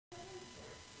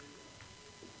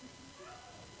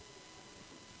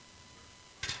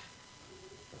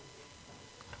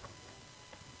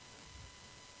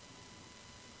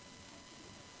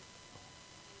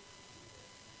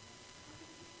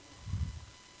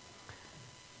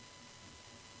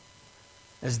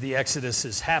As the Exodus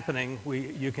is happening,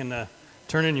 you can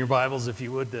turn in your Bibles, if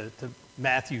you would, to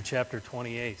Matthew chapter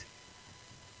 28.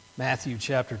 Matthew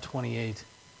chapter 28.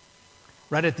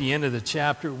 Right at the end of the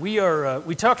chapter, we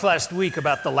talked last week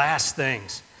about the last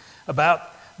things, about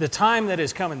the time that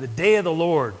is coming, the day of the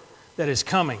Lord that is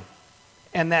coming,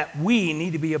 and that we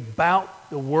need to be about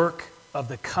the work of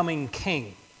the coming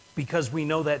King, because we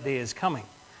know that day is coming.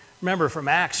 Remember, from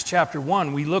Acts chapter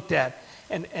 1, we looked at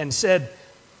and said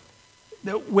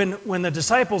that when the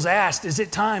disciples asked, is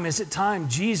it time,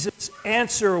 Jesus'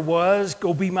 answer was,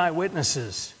 go be my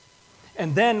witnesses.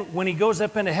 And then when he goes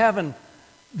up into heaven,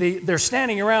 they're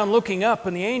standing around looking up,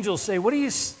 and the angels say, what are you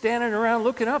standing around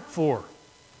looking up for?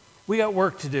 We got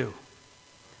work to do.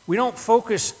 We don't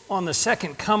focus on the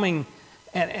second coming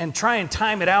and try and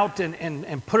time it out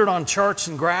and put it on charts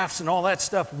and graphs and all that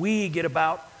stuff. We get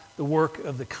about the work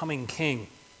of the coming King.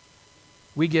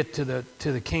 We get to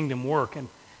the kingdom work.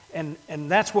 And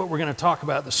that's what we're going to talk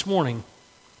about this morning,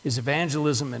 is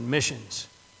evangelism and missions.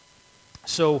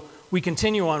 So we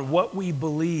continue on what we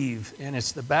believe, and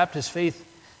it's the Baptist Faith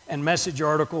and Message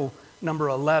article number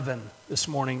 11 this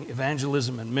morning,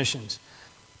 evangelism and missions.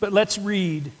 But let's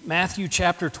read Matthew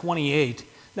chapter 28.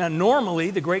 Now, normally,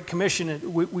 the Great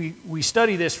Commission, we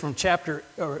study this from chapter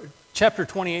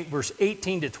 28, verse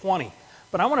 18 to 20.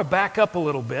 But I want to back up a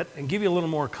little bit and give you a little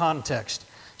more context.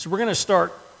 So we're going to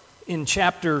start in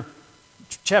chapter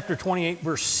 28,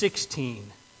 verse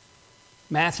 16.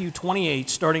 Matthew 28,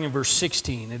 starting in verse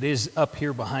 16. It is up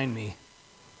here behind me.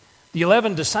 The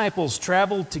 11 disciples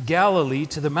traveled to Galilee,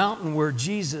 to the mountain where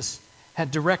Jesus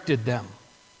had directed them.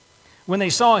 When they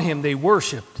saw him, they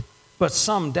worshiped, but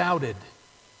some doubted.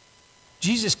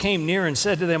 Jesus came near and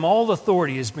said to them, all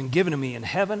authority has been given to me in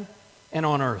heaven and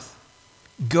on earth.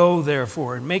 Go,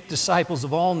 therefore, and make disciples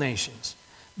of all nations,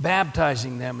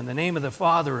 baptizing them in the name of the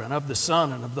Father and of the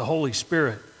Son and of the Holy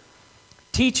Spirit,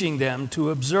 teaching them to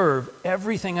observe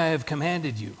everything I have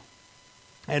commanded you.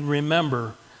 And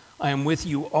remember, I am with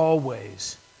you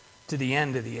always to the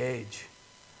end of the age.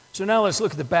 So now let's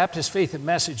look at the Baptist Faith and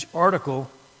Message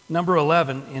article number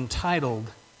 11,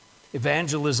 entitled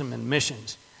Evangelism and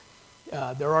Missions.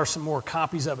 There are some more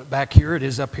copies of it back here. It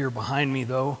is up here behind me,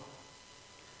 though.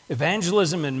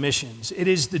 Evangelism and missions. It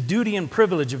is the duty and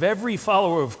privilege of every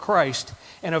follower of Christ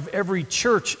and of every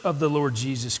church of the Lord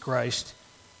Jesus Christ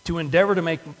to endeavor to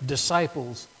make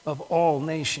disciples of all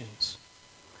nations.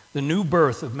 The new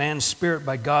birth of man's spirit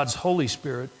by God's Holy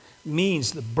Spirit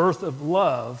means the birth of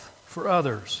love for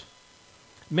others.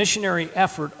 Missionary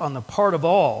effort on the part of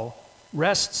all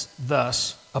rests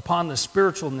thus upon the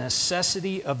spiritual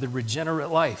necessity of the regenerate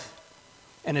life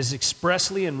and is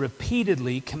expressly and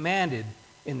repeatedly commanded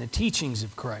in the teachings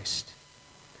of Christ.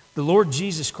 The Lord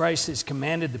Jesus Christ has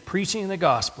commanded the preaching of the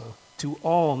gospel to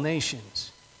all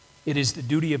nations. It is the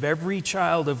duty of every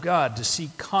child of God to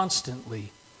seek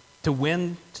constantly to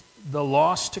win the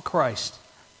lost to Christ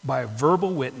by a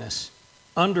verbal witness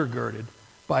undergirded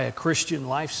by a Christian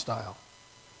lifestyle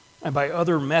and by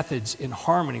other methods in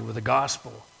harmony with the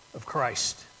gospel of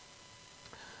Christ.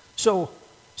 So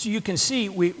you can see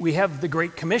we have the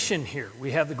Great Commission here.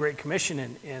 We have the Great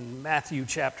Commission in Matthew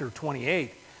chapter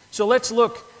 28. So let's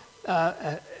look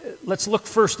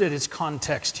first at its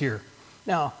context here.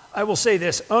 Now, I will say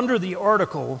this. Under the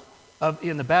article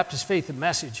in the Baptist Faith and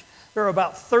Message, there are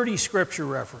about 30 scripture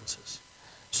references.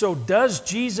 So does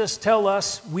Jesus tell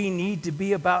us we need to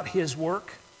be about his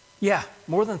work? Yeah,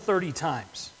 more than 30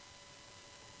 times.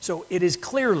 So it is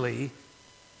clearly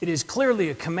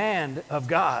a command of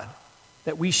God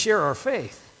that we share our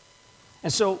faith.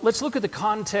 And so let's look at the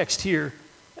context here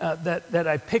that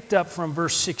I picked up from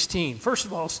verse 16. First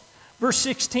of all, verse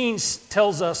 16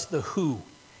 tells us the who.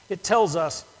 It tells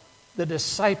us the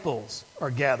disciples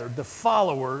are gathered, the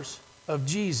followers of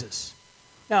Jesus.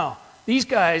 Now, these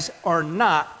guys are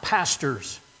not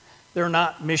pastors. They're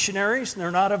not missionaries.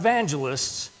 They're not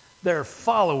evangelists. They're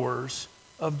followers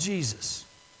of Jesus,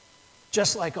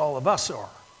 just like all of us are.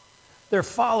 They're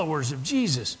followers of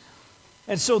Jesus.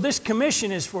 And so this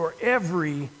commission is for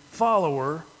every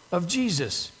follower of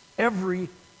Jesus, every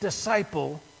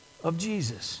disciple of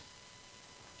Jesus.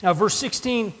 Now, verse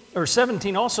 16 or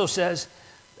 17 also says,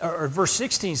 or verse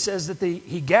 16 says that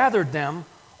he gathered them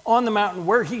on the mountain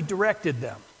where he directed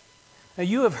them. Now,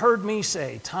 you have heard me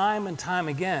say time and time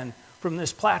again from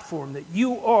this platform that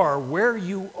you are where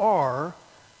you are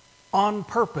on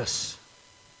purpose,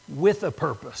 with a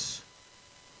purpose.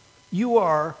 You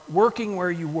are working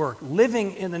where you work,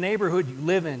 living in the neighborhood you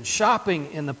live in,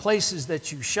 shopping in the places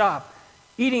that you shop,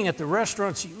 eating at the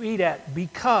restaurants you eat at,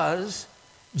 because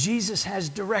Jesus has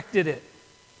directed it.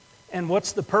 And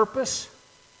what's the purpose?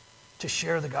 To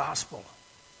share the gospel,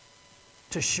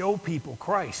 to show people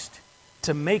Christ,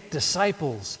 to make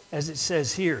disciples, as it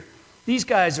says here. These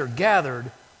guys are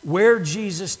gathered where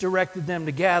Jesus directed them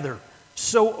to gather.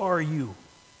 So are you.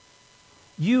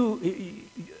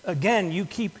 Again, you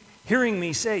keep hearing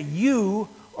me say, you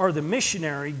are the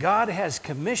missionary God has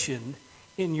commissioned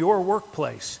in your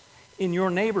workplace, in your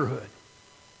neighborhood,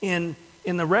 in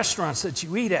the restaurants that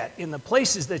you eat at, in the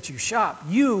places that you shop.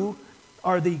 You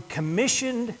are the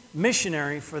commissioned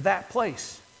missionary for that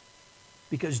place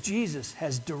because Jesus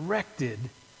has directed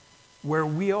where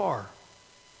we are,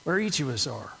 where each of us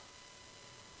are.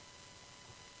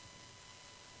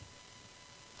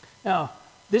 Now,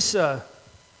 this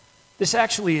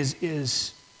actually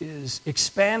is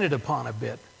expanded upon a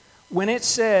bit. When it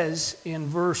says in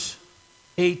verse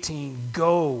 18,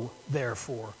 go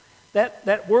therefore,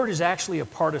 that word is actually a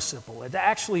participle. It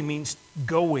actually means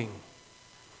going.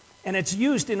 And it's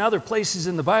used in other places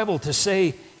in the Bible to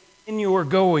say, in your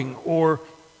going, or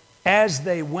as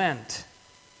they went.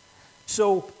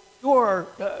 So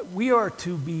we are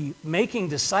to be making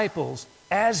disciples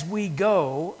as we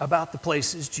go about the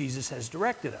places Jesus has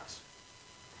directed us.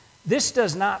 This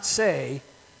does not say,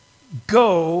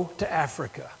 go to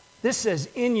Africa. This says,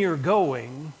 in your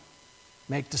going,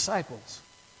 make disciples.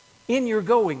 In your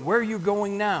going, where you're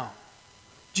going now.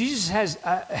 Jesus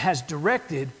has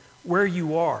directed where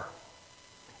you are.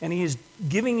 And he is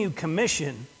giving you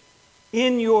commission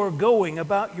in your going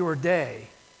about your day.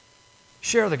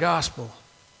 Share the gospel.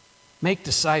 Make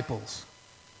disciples.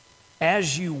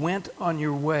 As you went on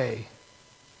your way,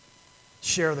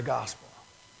 share the gospel.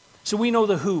 So we know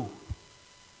the who.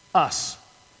 Us.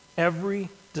 Every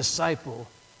disciple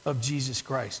of Jesus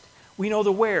Christ. We know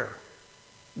the where.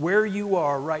 Where you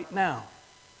are right now.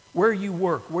 Where you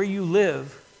work. Where you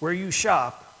live. Where you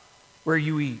shop. Where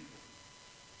you eat.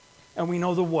 And we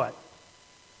know the what.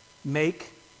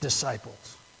 Make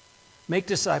disciples. Make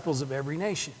disciples of every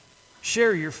nation.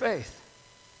 Share your faith.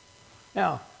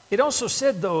 Now, it also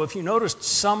said, though, if you noticed,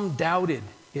 some doubted,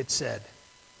 it said.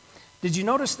 Did you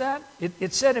notice that?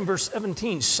 It said in verse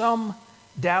 17, some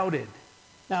doubted.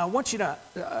 Now, I want you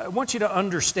to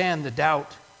understand the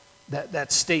doubt,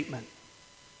 that statement.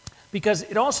 Because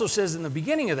it also says in the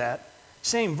beginning of that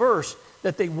same verse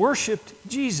that they worshiped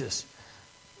Jesus.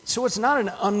 So it's not an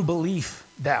unbelief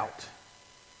doubt.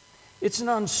 It's an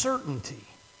uncertainty.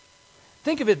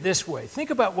 Think of it this way. Think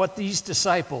about what these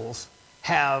disciples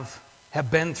have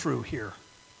been through here.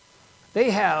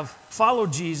 They have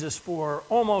followed Jesus for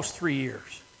almost 3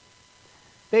 years.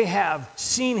 They have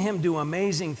seen him do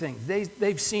amazing things.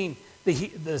 They've seen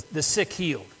the sick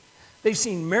healed. They've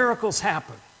seen miracles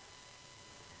happen.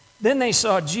 Then they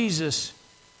saw Jesus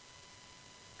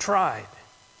tried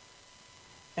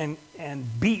and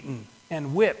beaten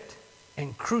and whipped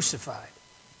and crucified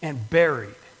and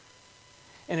buried.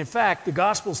 And in fact, the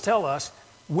Gospels tell us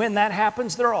when that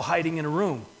happens, they're all hiding in a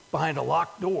room behind a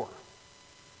locked door.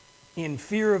 In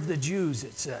fear of the Jews,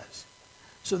 it says.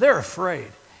 So they're afraid.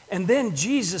 And then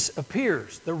Jesus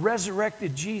appears. The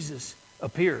resurrected Jesus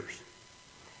appears.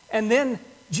 And then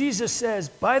Jesus says,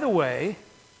 by the way,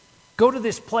 go to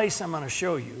this place I'm going to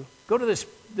show you. Go to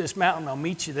this mountain, I'll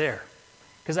meet you there.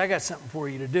 Because I got something for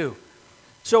you to do.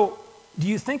 So, do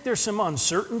you think there's some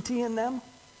uncertainty in them?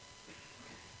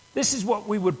 This is what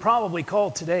we would probably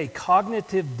call today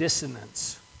cognitive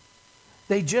dissonance.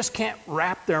 They just can't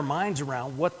wrap their minds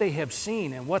around what they have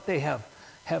seen and what they have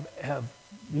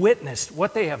witnessed,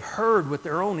 what they have heard with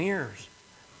their own ears.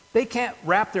 They can't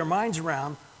wrap their minds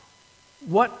around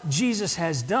what Jesus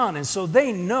has done. And so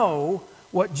they know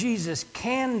what Jesus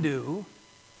can do,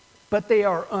 but they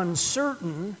are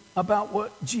uncertain about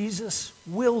what Jesus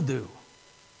will do.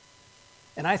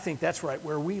 And I think that's right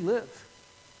where we live.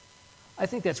 I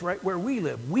think that's right where we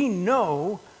live. We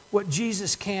know what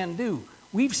Jesus can do.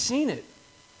 We've seen it.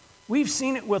 We've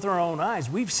seen it with our own eyes.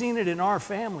 We've seen it in our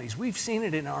families. We've seen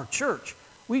it in our church.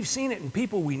 We've seen it in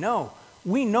people we know.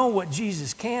 We know what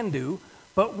Jesus can do,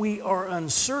 but we are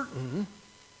uncertain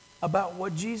about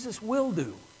what Jesus will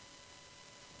do.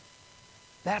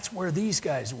 That's where these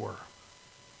guys were.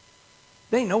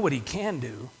 They know what he can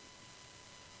do,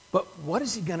 but what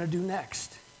is he going to do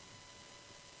next?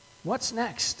 What's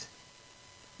next?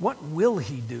 What will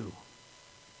he do?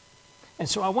 And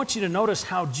so I want you to notice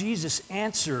how Jesus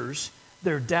answers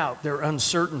their doubt, their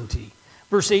uncertainty.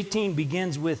 Verse 18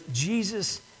 begins with,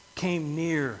 Jesus came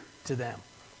near to them.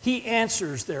 He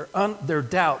answers their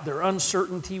doubt, their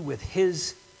uncertainty with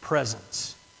his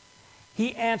presence.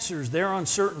 He answers their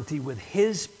uncertainty with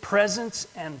his presence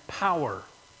and power.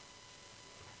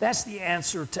 That's the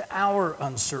answer to our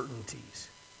uncertainties.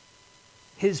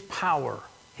 His power,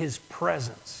 his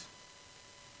presence.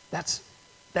 That's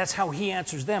That's how he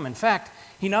answers them. In fact,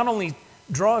 he not only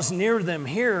draws near them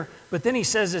here, but then he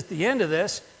says at the end of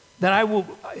this that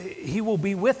he will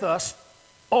be with us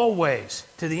always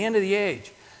to the end of the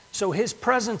age. So his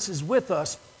presence is with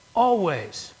us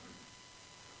always.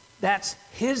 That's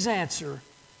his answer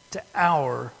to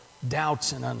our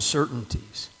doubts and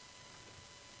uncertainties.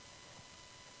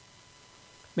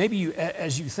 Maybe you,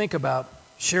 as you think about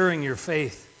sharing your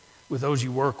faith with those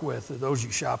you work with or those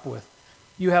you shop with,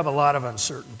 you have a lot of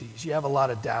uncertainties. You have a lot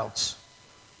of doubts.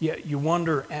 You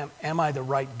wonder, am I the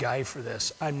right guy for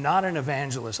this? I'm not an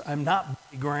evangelist. I'm not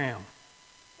Billy Graham.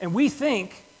 And we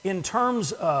think in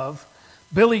terms of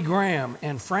Billy Graham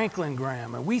and Franklin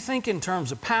Graham, and we think in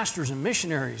terms of pastors and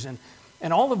missionaries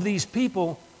and all of these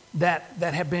people that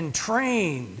have been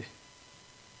trained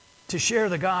to share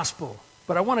the gospel.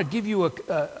 But I want to give you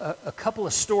a couple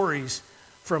of stories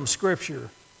from Scripture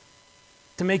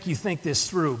to make you think this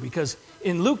through. Because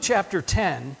in Luke chapter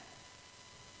 10,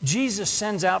 Jesus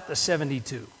sends out the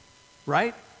 72,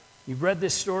 right? You've read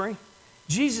this story?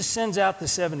 Jesus sends out the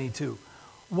 72.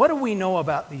 What do we know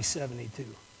about these 72?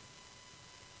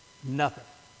 Nothing.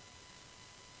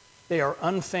 They are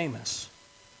unfamous.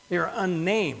 They are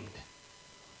unnamed.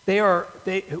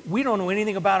 We don't know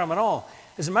anything about them at all.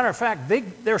 As a matter of fact,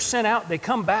 they're sent out, they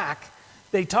come back,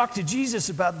 they talk to Jesus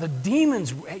about the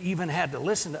demons even had to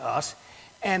listen to us.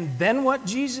 And then what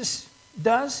Jesus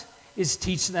does is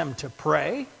teach them to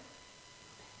pray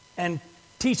and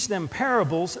teach them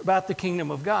parables about the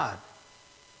kingdom of God.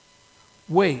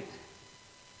 Wait,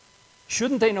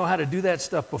 shouldn't they know how to do that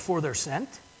stuff before they're sent?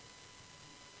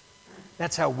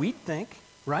 That's how we think,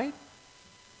 right?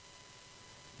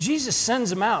 Jesus sends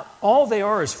them out. All they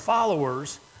are is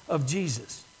followers of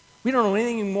Jesus. We don't know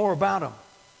anything more about them.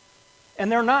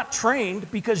 And they're not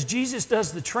trained because Jesus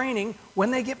does the training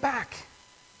when they get back.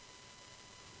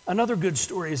 Another good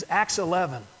story is Acts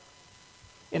 11.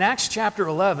 In Acts chapter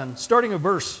 11, starting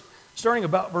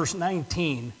about verse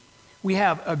 19, we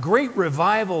have a great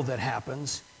revival that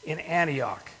happens in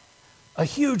Antioch. A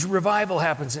huge revival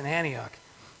happens in Antioch.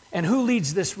 And who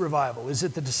leads this revival? Is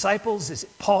it the disciples? Is it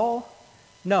Paul?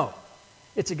 No.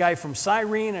 It's a guy from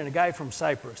Cyrene and a guy from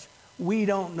Cyprus. We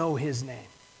don't know his name.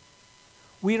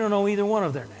 We don't know either one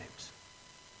of their names.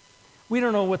 We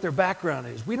don't know what their background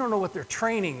is. We don't know what their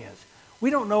training is. We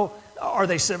don't know, are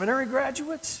they seminary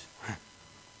graduates?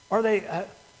 Are they,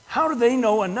 how do they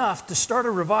know enough to start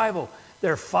a revival?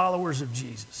 They're followers of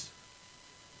Jesus.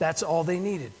 That's all they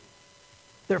needed.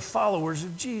 They're followers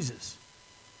of Jesus.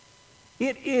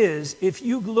 It is, if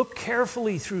you look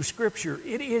carefully through Scripture,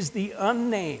 it is the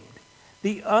unnamed,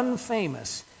 the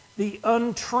unfamous, the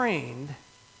untrained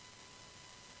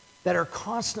that are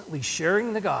constantly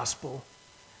sharing the gospel,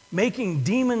 making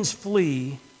demons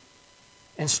flee,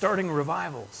 and starting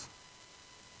revivals.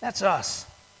 That's us.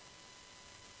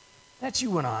 That's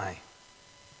you and I.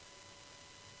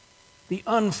 The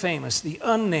unfamous, the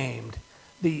unnamed,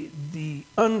 the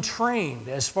untrained,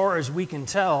 as far as we can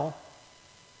tell,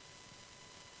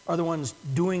 are the ones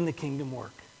doing the kingdom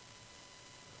work.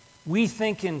 We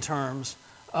think in terms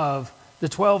of the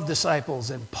 12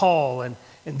 disciples and Paul and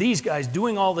these guys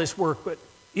doing all this work, but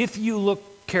if you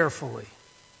look carefully,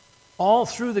 all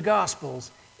through the Gospels,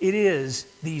 it is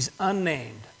these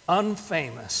unnamed,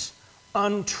 unfamous,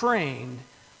 untrained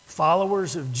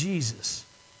followers of Jesus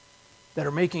that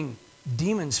are making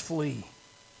demons flee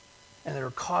and that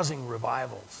are causing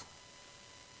revivals.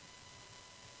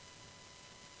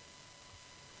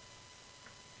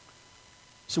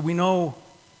 So we know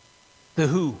the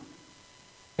who,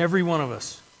 every one of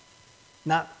us,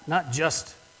 not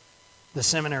just the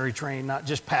seminary trained, not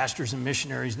just pastors and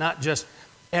missionaries, not just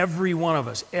every one of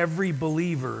us, every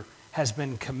believer has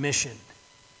been commissioned.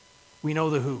 We know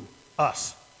the who,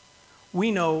 us.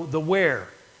 We know the where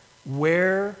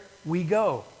we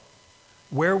go,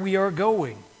 where we are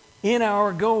going, in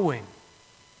our going.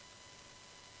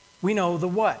 We know the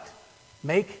what,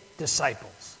 make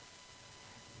disciples.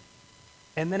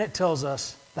 And then it tells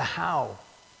us the how,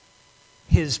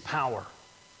 his power.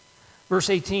 Verse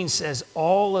 18 says,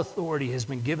 all authority has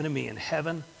been given to me in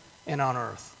heaven and on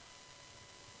earth.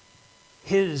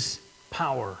 His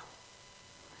power.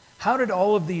 How did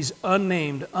all of these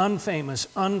unnamed, unfamous,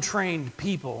 untrained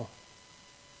people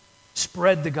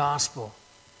spread the gospel,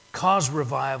 cause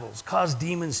revivals, cause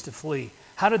demons to flee?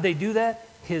 How did they do that?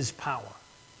 His power.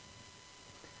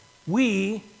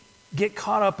 We get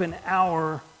caught up in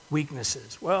our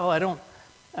weaknesses. Well,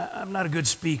 I'm not a good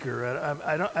speaker.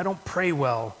 I don't pray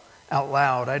well out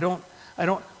loud.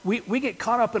 We get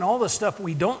caught up in all the stuff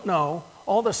we don't know,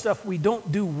 all the stuff we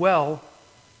don't do well.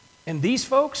 And these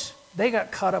folks, they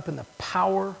got caught up in the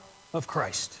power of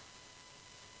Christ.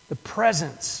 the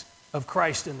presence of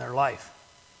Christ in their life.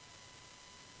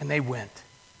 And they went.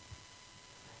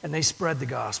 And they spread the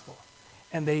gospel.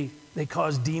 And they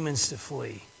caused demons to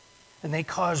flee. And they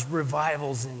caused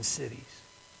revivals in cities.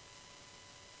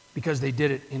 Because they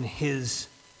did it in His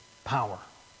power.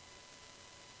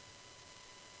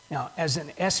 Now, as an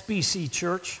SBC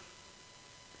church,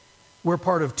 we're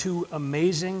part of two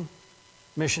amazing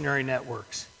missionary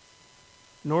networks.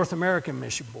 North American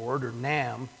Mission Board, or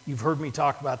NAM, you've heard me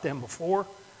talk about them before.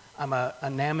 I'm a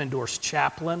NAM-endorsed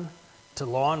chaplain to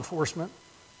law enforcement.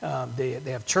 They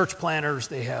have church planners,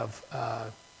 they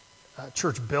have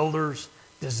church builders,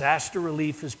 disaster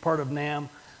relief is part of NAM.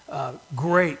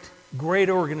 Great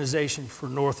organization for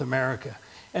North America.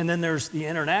 And then there's the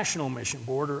International Mission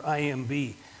Board, or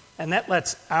IMB. And that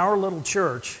lets our little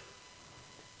church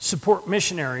support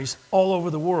missionaries all over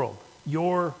the world.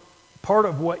 Part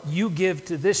of what you give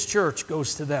to this church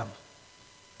goes to them.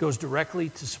 Goes directly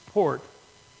to support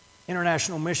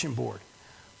International Mission Board.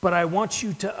 But I want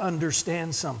you to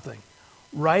understand something.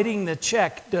 Writing the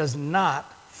check does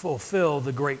not fulfill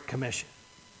the Great Commission.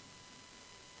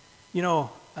 You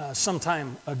know, some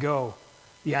time ago,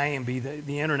 the IMB,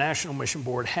 the International Mission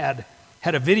Board, had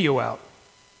a video out.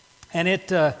 And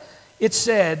it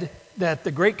said that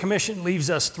the Great Commission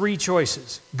leaves us three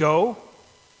choices: go,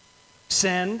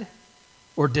 send,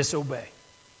 or disobey.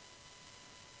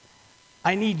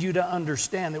 I need you to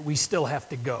understand that we still have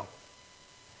to go.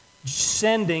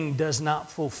 Sending does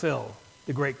not fulfill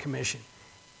the Great Commission.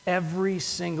 Every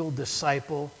single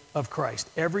disciple of Christ,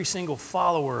 every single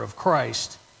follower of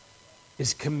Christ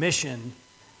is commissioned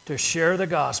to share the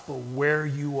gospel where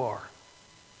you are,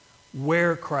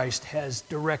 where Christ has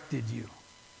directed you.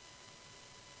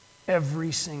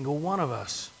 Every single one of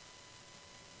us.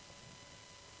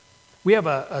 We have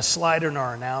a slide in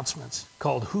our announcements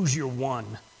called Who's Your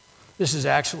One? This is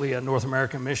actually a North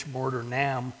American Mission Board, or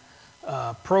NAM,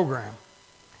 program.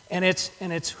 And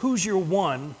it's Who's Your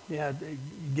One? Yeah, you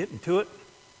getting to it?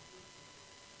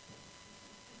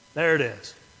 There it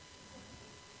is.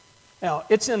 Now,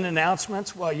 it's in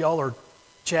announcements while y'all are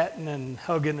chatting and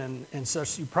hugging and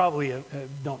such. You probably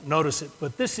don't notice it,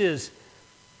 but this is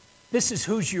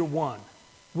Who's Your One.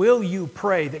 Will you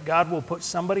pray that God will put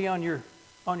somebody on your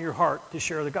heart to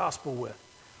share the gospel with?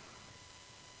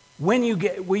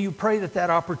 Will you pray that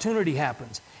opportunity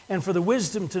happens? And for the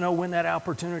wisdom to know when that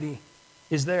opportunity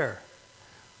is there.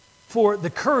 For the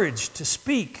courage to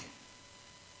speak.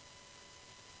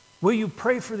 Will you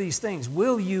pray for these things?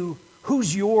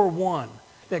 Who's your one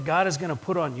that God is going to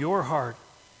put on your heart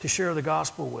to share the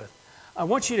gospel with? I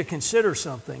want you to consider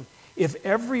something. If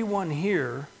everyone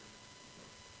here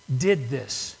did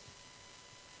this,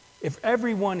 if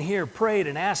everyone here prayed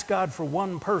and asked God for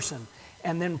one person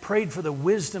and then prayed for the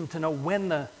wisdom to know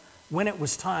when it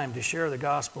was time to share the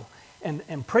gospel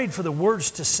and prayed for the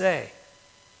words to say,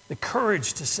 the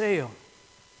courage to say them,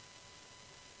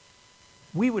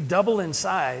 we would double in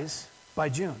size by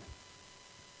June.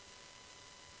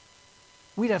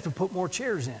 We'd have to put more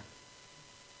chairs in.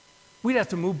 We'd have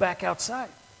to move back outside.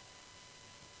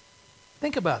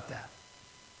 Think about that.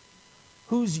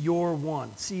 Who's your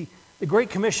one? See, the Great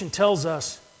Commission tells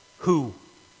us who?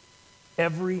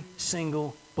 Every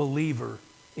single believer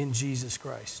in Jesus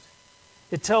Christ.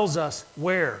 It tells us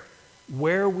where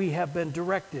we have been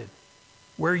directed,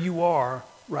 where you are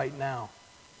right now.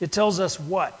 It tells us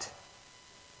what?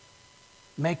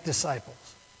 Make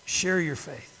disciples, share your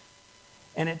faith.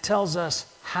 And it tells us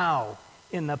how,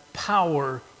 in the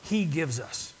power He gives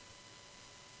us.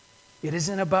 It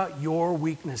isn't about your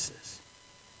weaknesses.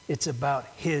 It's about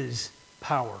His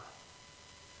power.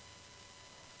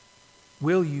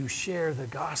 Will you share the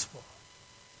gospel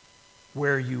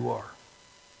where you are?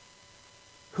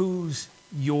 Who's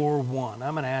your one?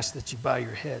 I'm going to ask that you bow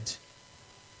your heads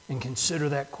and consider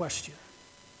that question.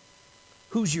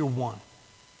 Who's your one?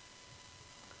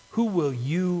 Who will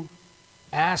you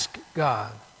ask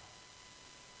God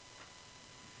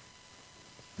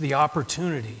the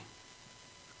opportunity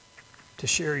to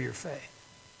share your faith?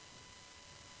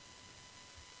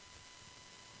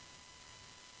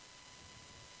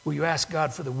 Will you ask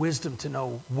God for the wisdom to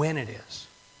know when it is,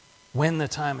 when the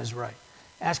time is right?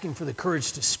 Asking for the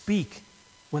courage to speak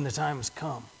when the time has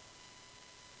come.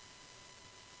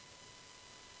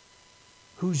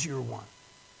 Who's your one?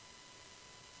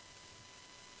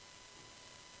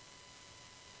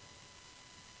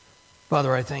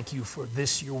 Father, I thank you for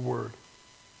this, your word.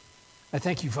 I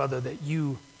thank you, Father, that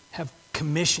you have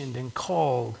commissioned and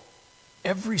called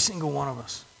every single one of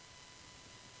us.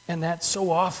 And that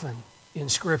so often in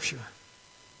Scripture,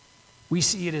 we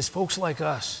see it as folks like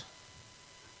us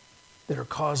that are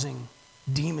causing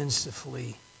demons to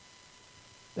flee,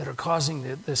 that are causing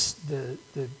the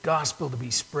gospel to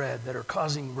be spread, that are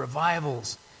causing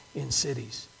revivals in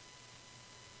cities.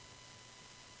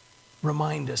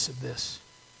 Remind us of this.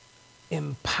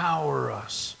 Empower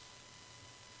us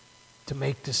to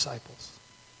make disciples.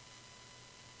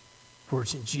 For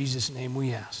it's in Jesus' name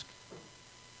we ask.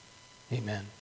 Amen.